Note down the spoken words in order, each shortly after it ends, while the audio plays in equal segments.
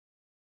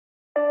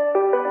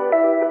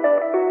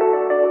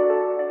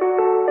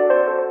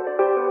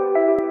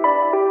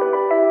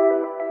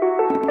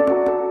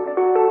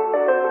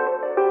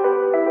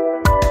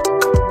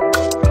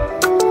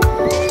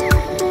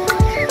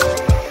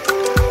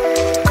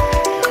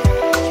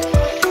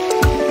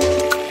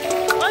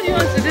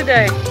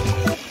there?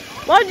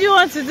 What do you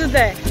want to do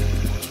there?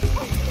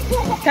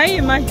 Can you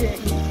imagine?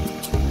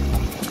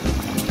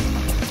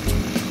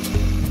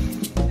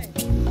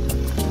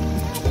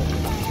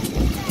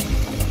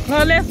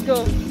 No, let's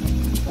go.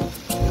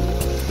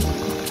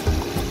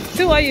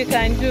 See what you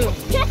can do.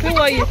 See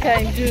what you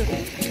can do.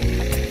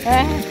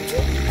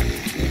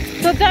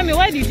 So tell me,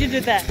 why did you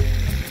do that?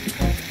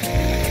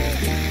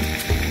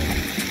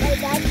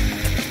 Like that.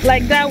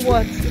 Like that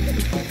what?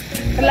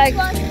 Like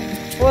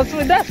what's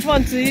that's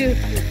fun to you?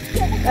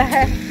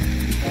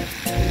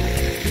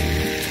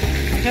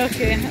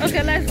 Okay,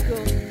 let's go.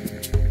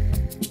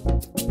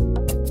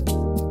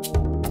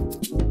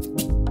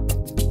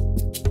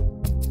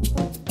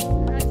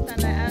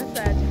 And I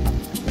answered.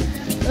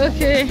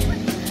 Okay,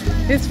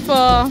 it's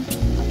for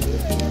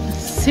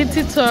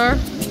city tour.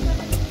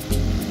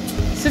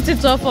 City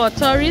tour for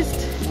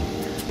tourists.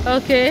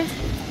 Okay,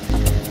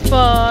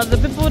 for the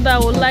people that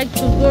would like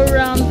to go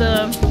around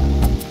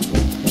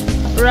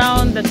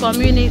the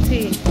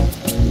community.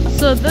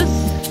 So this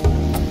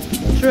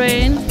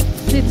train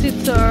city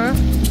tour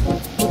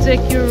will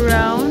take you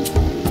around,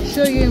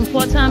 show you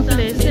important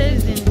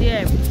places in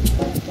there.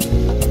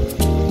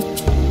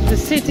 The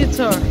city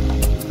tour.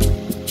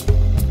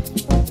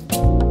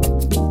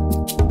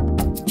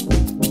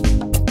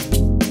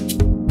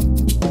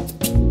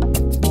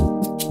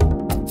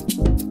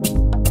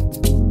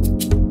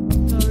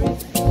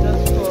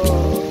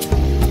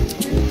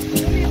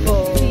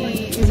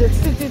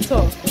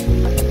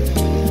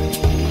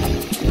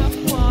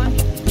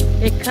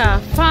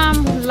 Ekafam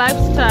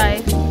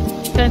lifestyle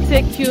can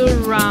take you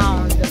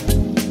around.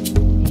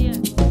 Yeah.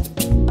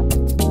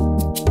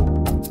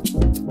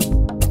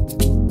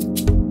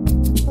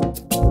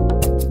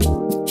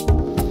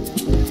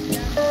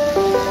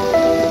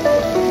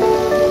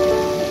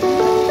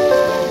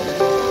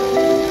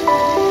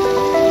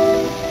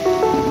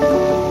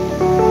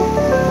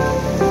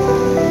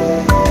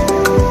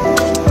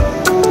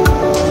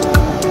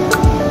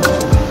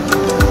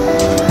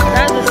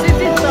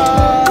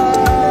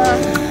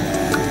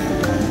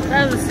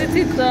 That's the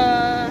city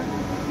tour.